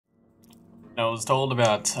I was told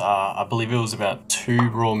about, I believe it was about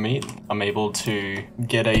 2 raw meat. I'm able to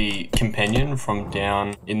get a companion from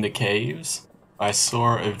down in the caves. I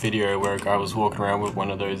saw a video where a guy was walking around with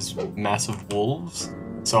one of those massive wolves.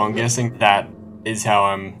 So I'm guessing that is how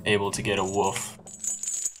I'm able to get a wolf.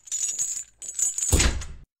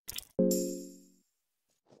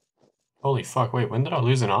 Holy fuck, wait, when did I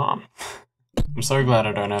lose an arm? I'm so glad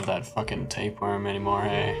I don't have that fucking tapeworm anymore,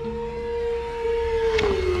 hey?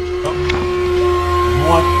 Oh.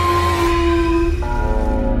 What?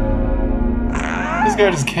 This guy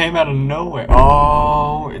just came out of nowhere.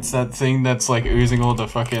 Oh, it's that thing that's like oozing all the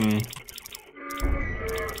fucking...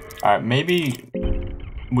 Alright, maybe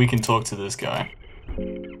we can talk to this guy.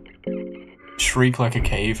 Shriek like a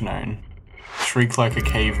cave gnome. Shriek like a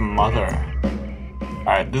cave mother.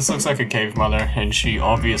 Alright, this looks like a cave mother, and she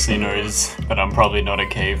obviously knows that I'm probably not a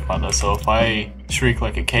cave mother, so if I shriek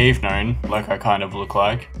like a cave gnome, like I kind of look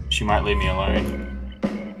like, she might leave me alone.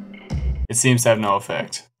 It seems to have no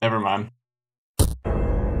effect. Never mind.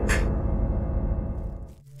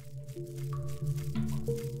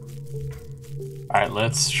 Alright,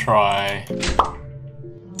 let's try...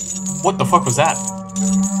 What the fuck was that?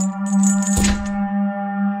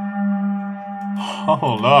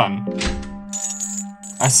 Hold on.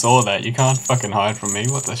 I saw that. You can't fucking hide from me.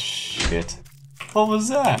 What the shit? What was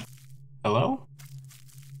that? Hello?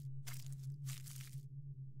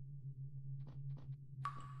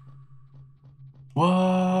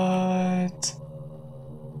 What?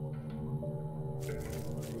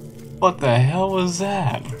 What the hell was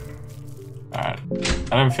that? Alright.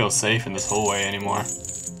 I don't feel safe in this hallway anymore.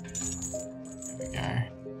 There we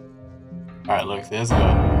go. Alright, look, there's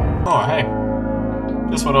a... Oh, hey.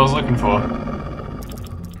 Just what I was looking for.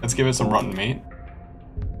 Let's give it some rotten meat.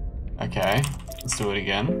 Okay, let's do it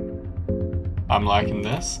again. I'm liking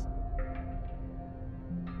this.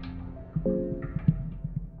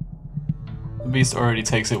 The beast already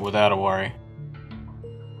takes it without a worry.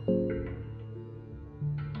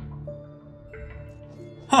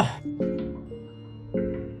 Huh.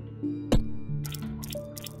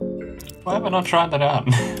 Why have I not tried that out?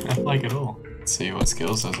 I don't like it all. Let's see, what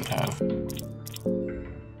skills does it have?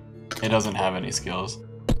 It doesn't have any skills.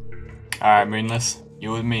 Alright, Moonless,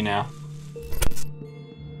 you with me now.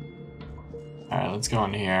 Alright, let's go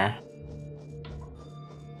in here.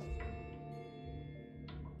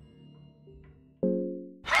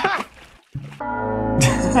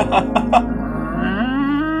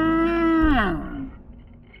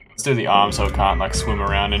 Let's do the arm so it can't like swim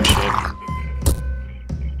around and shit.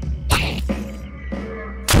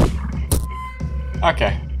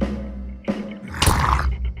 Okay.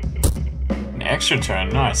 An extra turn,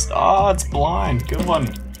 nice. Oh, it's blind, good one.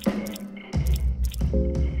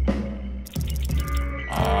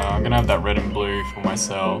 I'm gonna have that red and blue for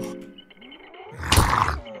myself.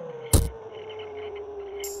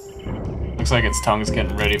 Looks like its tongue's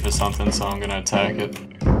getting ready for something, so I'm gonna attack it.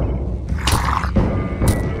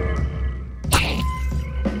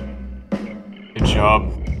 Good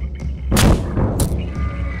job.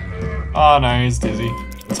 Oh no, he's dizzy.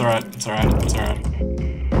 It's alright, it's alright, it's alright.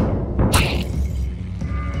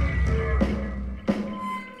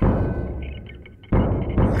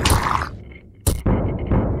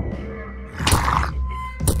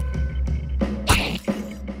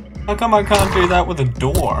 How come I can't do that with a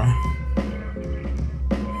door?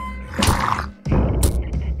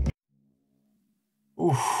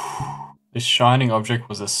 Oof. This shining object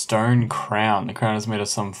was a stone crown. The crown is made of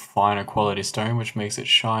some finer quality stone, which makes it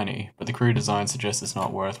shiny, but the crude design suggests it's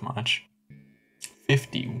not worth much.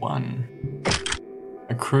 51.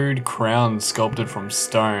 A crude crown sculpted from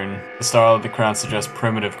stone. The style of the crown suggests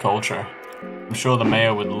primitive culture. I'm sure the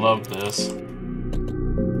mayor would love this.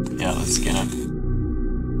 Yeah, let's skin it.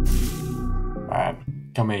 Alright,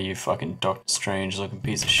 come here you fucking Doctor Strange looking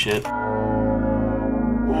piece of shit.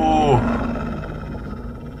 Ooh.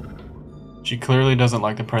 She clearly doesn't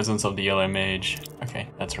like the presence of the yellow mage. Okay,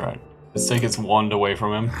 that's right. Let's take its wand away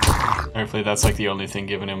from him. Hopefully that's like the only thing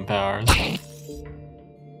giving him powers.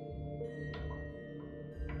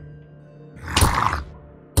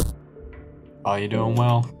 Oh, you're doing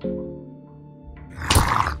well.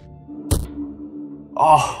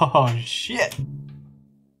 Oh, shit!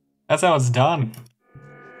 That's how it's done.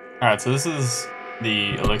 Alright, so this is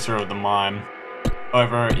the elixir of the mime.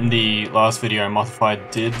 However, in the last video, Mothify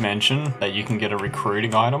did mention that you can get a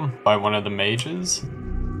recruiting item by one of the mages.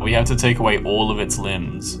 We have to take away all of its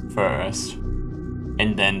limbs first,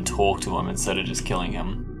 and then talk to him instead of just killing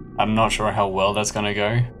him. I'm not sure how well that's gonna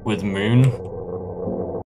go with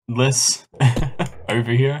Moonless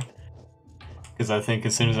over here, because I think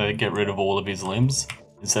as soon as I get rid of all of his limbs,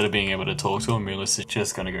 Instead of being able to talk to him, Moonless is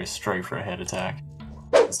just gonna go straight for a head attack.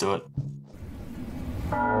 Let's do it.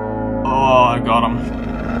 Oh, I got him.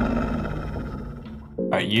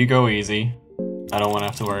 Alright, you go easy. I don't want to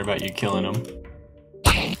have to worry about you killing him.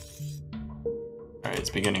 Alright, it's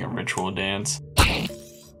beginning a ritual dance.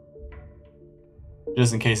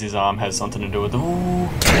 Just in case his arm has something to do with it.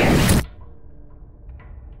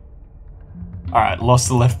 Alright, lost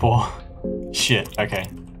the left paw. Shit, okay.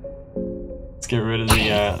 Let's get rid of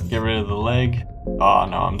the leg. Oh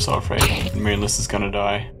no, I'm so afraid Moonless is gonna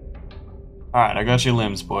die. Alright, I got your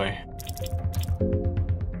limbs, boy.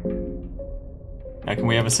 Now can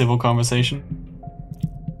we have a civil conversation?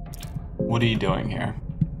 What are you doing here?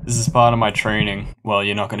 This is part of my training. Well,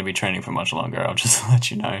 you're not going to be training for much longer, I'll just let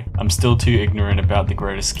you know. I'm still too ignorant about the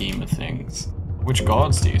greater scheme of things. Which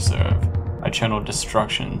gods do you serve? I channel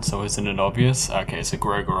destruction, so isn't it obvious? Okay, so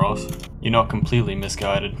Gorgoroth. You're not completely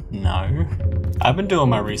misguided. No. I've been doing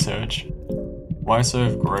my research. Why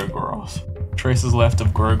serve Gorgoroth? Traces left of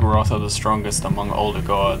Gorgoroth are the strongest among older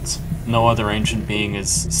gods. No other ancient being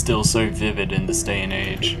is still so vivid in this day and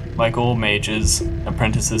age. Like all mages,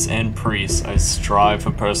 apprentices, and priests, I strive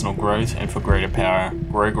for personal growth and for greater power.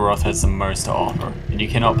 Gorgoroth has the most to offer, and you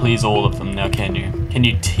cannot please all of them, now can you? Can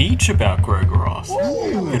you teach about Gorgoroth?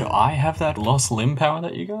 Could I have that lost limb power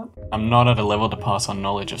that you got? I'm not at a level to pass on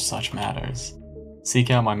knowledge of such matters. Seek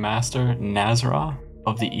out my master, Nazra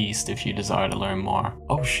of the East, if you desire to learn more.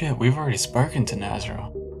 Oh shit, we've already spoken to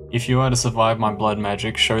Nazra. If you are to survive my blood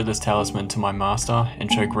magic, show this talisman to my master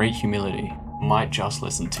and show great humility. Might just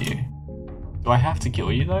listen to you. Do I have to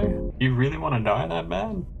kill you though? Do you really want to die that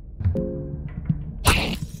bad?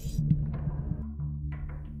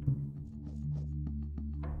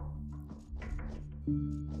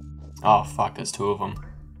 Oh fuck, there's two of them.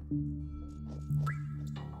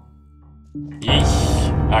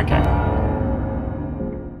 Yeesh. Okay.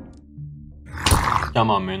 Come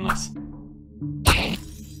on, Moonless.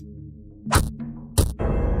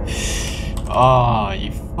 Oh,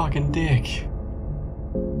 you fucking dick.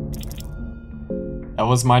 That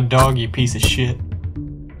was my dog, you piece of shit.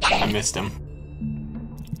 I missed him.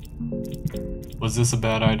 Was this a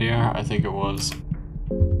bad idea? I think it was.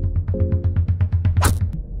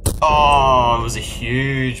 Oh, it was a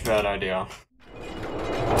huge bad idea.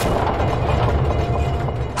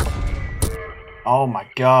 Oh my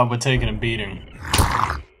god, we're taking a beating.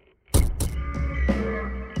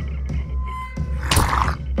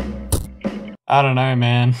 I don't know,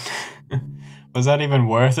 man. Was that even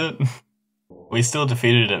worth it? We still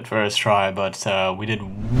defeated it first try, but we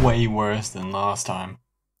did way worse than last time.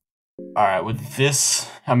 Alright, with this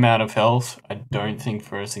amount of health, I don't think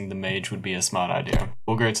versing the mage would be a smart idea.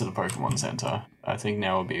 We'll go to the Pokemon Center. I think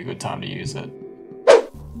now would be a good time to use it.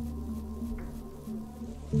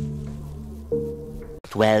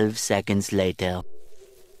 12 seconds later.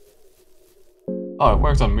 Oh, it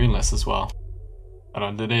worked on Moonless as well.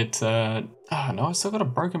 And did it, no, I still got a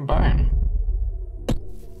broken bone.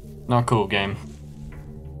 Not cool, game.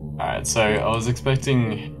 Alright, so I was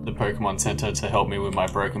expecting the Pokemon Center to help me with my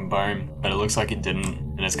broken bone, but it looks like it didn't,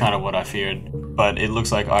 and it's kind of what I feared. But it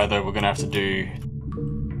looks like either we're gonna have to do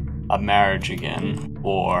a marriage again,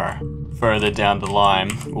 or further down the line,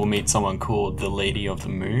 we'll meet someone called the Lady of the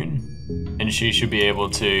Moon, and she should be able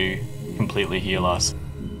to completely heal us.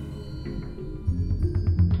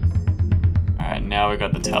 Alright, now we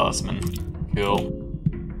got the talisman. Cool.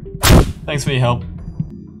 Thanks for your help.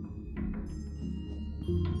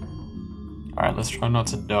 Alright, let's try not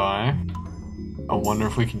to die. I wonder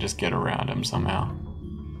if we can just get around him somehow.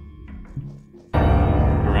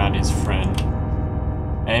 Around his friend.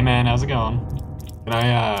 Hey man, how's it going? Can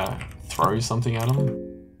I throw something at him?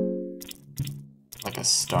 Like a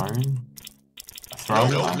stone? A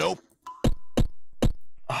throwing knife? Nope.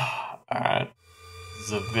 Alright. This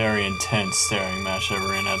is a very intense staring match that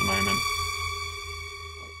we're in at the moment.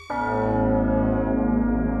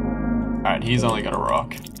 Alright, he's only got a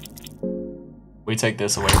rock. We take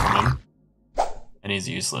this away from him, and he's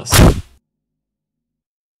useless.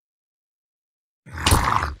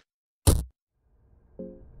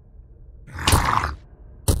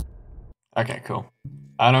 Okay, cool.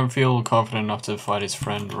 I don't feel confident enough to fight his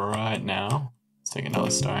friend right now. Let's take another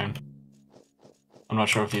stone. I'm not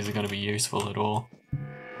sure if these are going to be useful at all.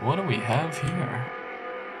 What do we have here?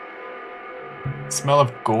 The smell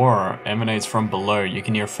of gore emanates from below. You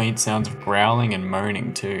can hear faint sounds of growling and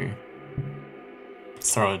moaning too.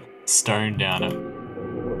 Let's throw a stone down it.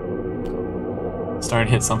 Stone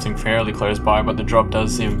hit something fairly close by, but the drop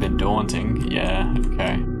does seem a bit daunting. Yeah,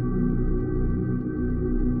 okay.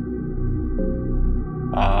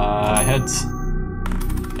 Heads.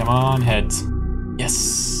 Come on, heads.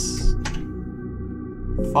 Yes!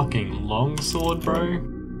 Fucking longsword, bro.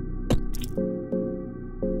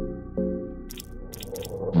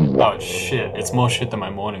 Oh shit, it's more shit than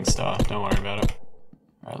my morning star. Don't worry about it.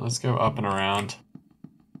 Alright, let's go up and around.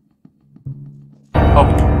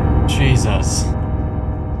 Oh, Jesus.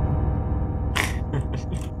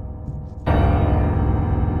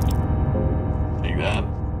 Take that.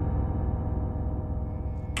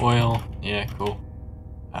 Oil, yeah, cool.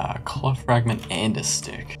 Cloth fragment and a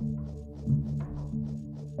stick.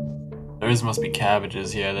 Those must be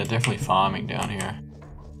cabbages, yeah, they're definitely farming down here.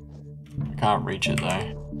 I can't reach it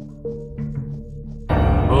though.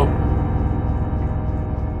 Oh.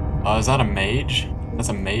 Oh, is that a mage? That's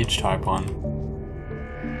a mage type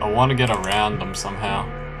one. I want to get around them somehow.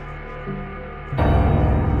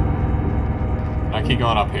 Can I keep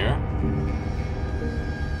going up here?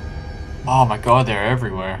 Oh my god, they're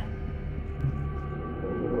everywhere.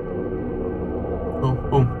 Boom,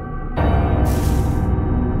 boom.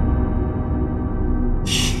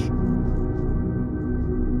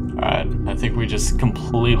 Alright, I think we just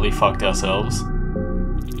completely fucked ourselves.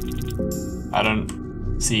 I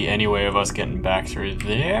don't see any way of us getting back through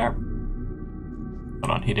there.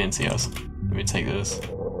 Hold on, he didn't see us. Let me take this.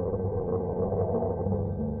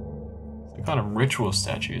 What kind of ritual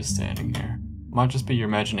statue is standing here? Might just be your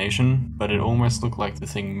imagination, but it almost looked like the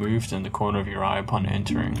thing moved in the corner of your eye upon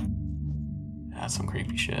entering. That's some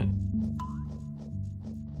creepy shit.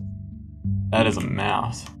 That is a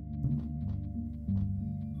mouth.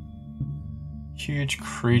 Huge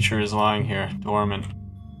creature is lying here, dormant.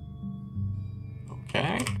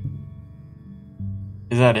 Okay.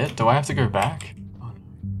 Is that it? Do I have to go back? Oh, no.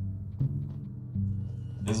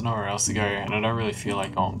 There's nowhere else to go, and I don't really feel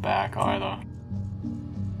like going back either.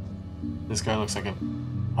 This guy looks like a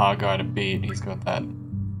hard guy to beat. He's got that.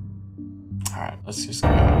 Alright, let's just go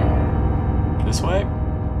this way.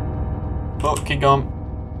 Oh, keep going.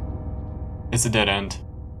 It's a dead end.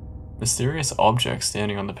 Mysterious object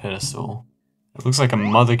standing on the pedestal. It looks like a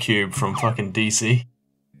mother cube from fucking DC.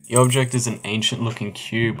 The object is an ancient looking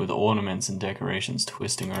cube with ornaments and decorations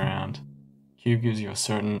twisting around. Cube gives you a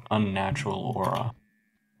certain unnatural aura.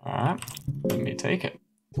 Alright, let me take it.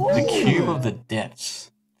 The Cube of the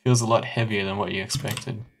Depths. Feels a lot heavier than what you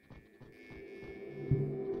expected.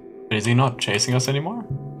 But is he not chasing us anymore?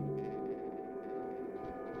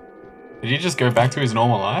 Did he just go back to his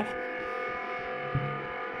normal life?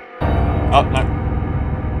 Oh,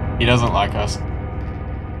 no. He doesn't like us.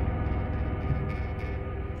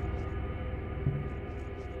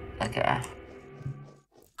 Okay.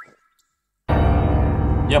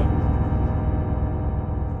 Yep.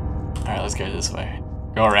 Alright, let's go this way.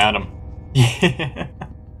 Go around him. Yeah.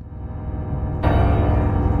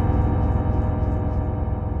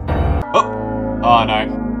 Oh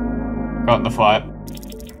no. Got in the fight.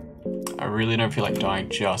 I really don't feel like dying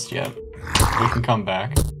just yet. We can come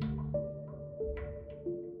back.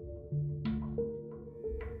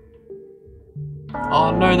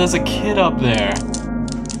 Oh no, there's a kid up there.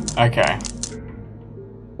 Okay.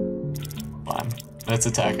 Fine. Let's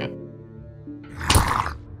attack it.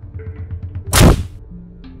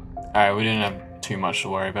 Alright, we didn't have too much to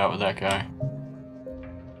worry about with that guy.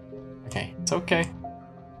 Okay, it's okay.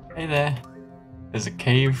 Hey there. There's a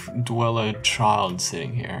cave dweller child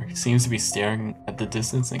sitting here. He seems to be staring at the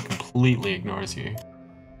distance and completely ignores you.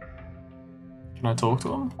 Can I talk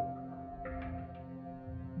to him?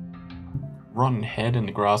 Rotten head in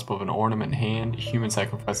the grasp of an ornament hand. Human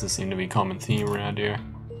sacrifices seem to be a common theme around here.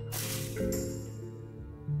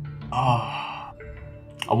 Ah.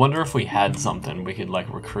 I wonder if we had something we could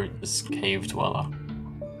like recruit this cave dweller.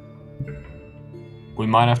 We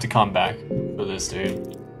might have to come back for this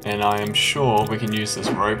dude. And I am sure we can use this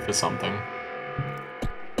rope for something.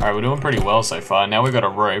 Alright, we're doing pretty well so far. Now we've got a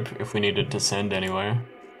rope if we need to descend anywhere.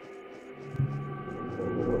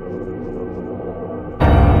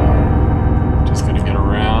 Just gonna get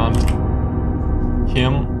around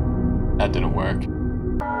him. That didn't work.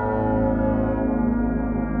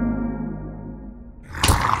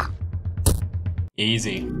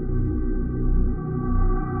 Easy.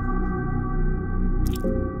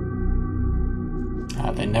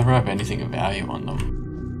 They never have anything of value on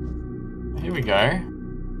them. Here we go.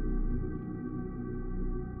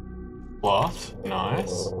 Cloth,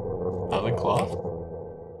 nice. Another cloth.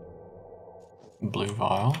 Blue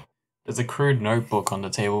vial. There's a crude notebook on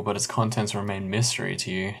the table, but its contents remain mystery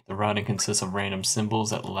to you. The writing consists of random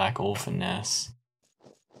symbols that lack all finesse.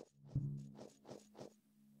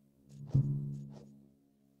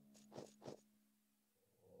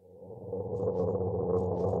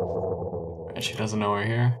 She doesn't know we're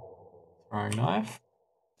here. Throwing knife.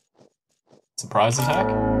 Surprise attack?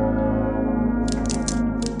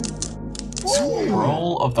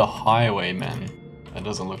 Scroll of the Highwaymen. That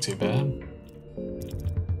doesn't look too bad.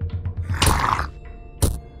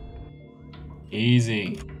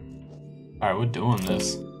 Easy. Alright, we're doing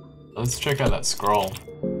this. Let's check out that scroll.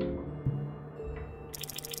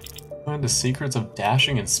 Find the secrets of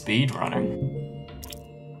dashing and speedrunning.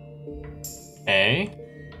 A?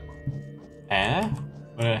 Eh?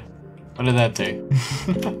 What did that do?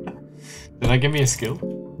 Did that give me a skill?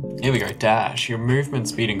 Here we go, dash. Your movement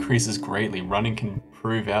speed increases greatly. Running can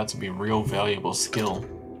prove out to be a real valuable skill.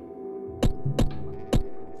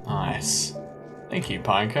 Nice. Thank you,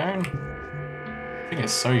 Pinecone. I think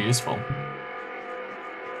it's so useful.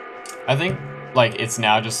 I think, like, it's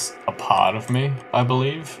now just a part of me, I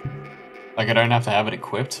believe. Like, I don't have to have it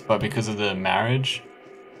equipped, but because of the marriage,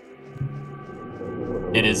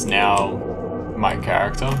 it is now my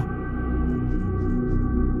character.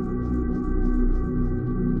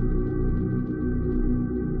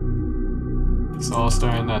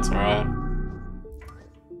 Soulstone, that's alright.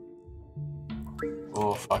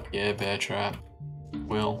 Oh, fuck yeah, bear trap.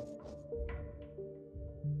 Will.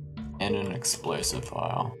 And an explosive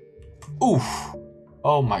file. Oof!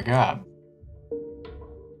 Oh my god.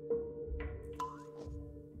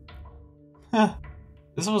 Huh.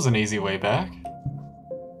 This was an easy way back.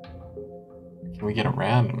 Can we get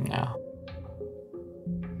around him now?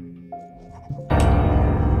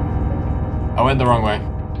 I went the wrong way.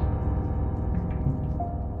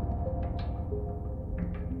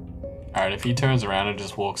 Alright, if he turns around and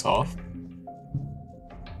just walks off,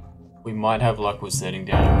 we might have luck with setting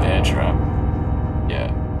down a bear trap.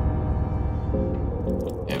 Yeah.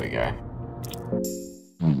 There we go.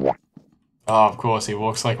 Oh, of course, he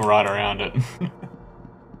walks like right around it.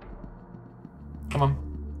 Come on,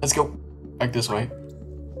 let's go. Back this way.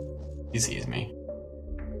 He sees me.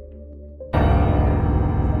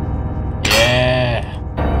 Yeah!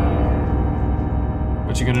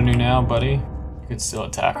 What you gonna do now, buddy? You can still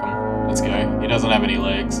attack him. Let's go. He doesn't have any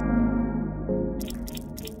legs.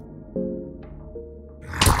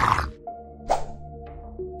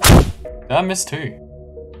 Did I miss too?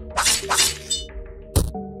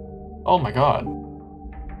 Oh my god.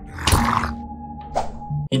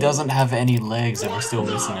 He doesn't have any legs and we're still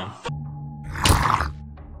missing him.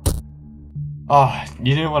 Oh,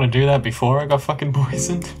 you didn't want to do that before I got fucking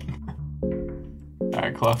poisoned?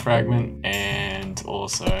 Alright, cloth fragment and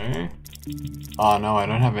also... Oh no, I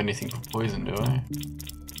don't have anything for poison, do I?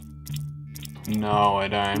 No, I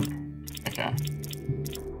don't. Okay.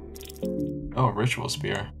 Oh, ritual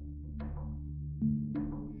spear.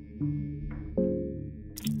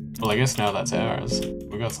 Well, I guess now that's ours.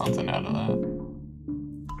 We got something out of that.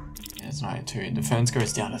 Yeah, it's 92. Defense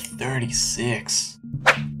goes down to 36.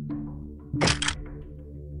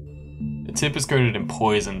 The tip is coated in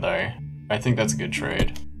poison, though. I think that's a good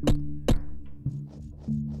trade.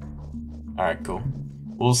 Alright, cool.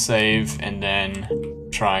 We'll save and then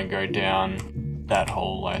try and go down that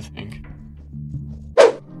hole, I think.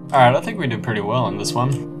 Alright, I think we did pretty well on this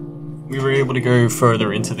one. We were able to go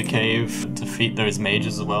further into the cave, defeat those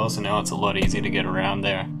mages as well, so now it's a lot easier to get around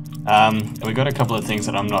there. And we got a couple of things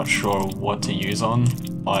that I'm not sure what to use on,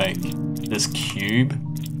 like this cube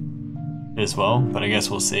as well, but I guess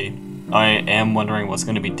we'll see. I am wondering what's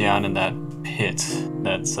going to be down in that pit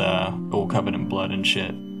that's all covered in blood and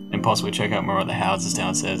shit. And possibly check out more of the houses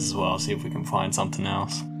downstairs as well, see if we can find something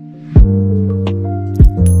else.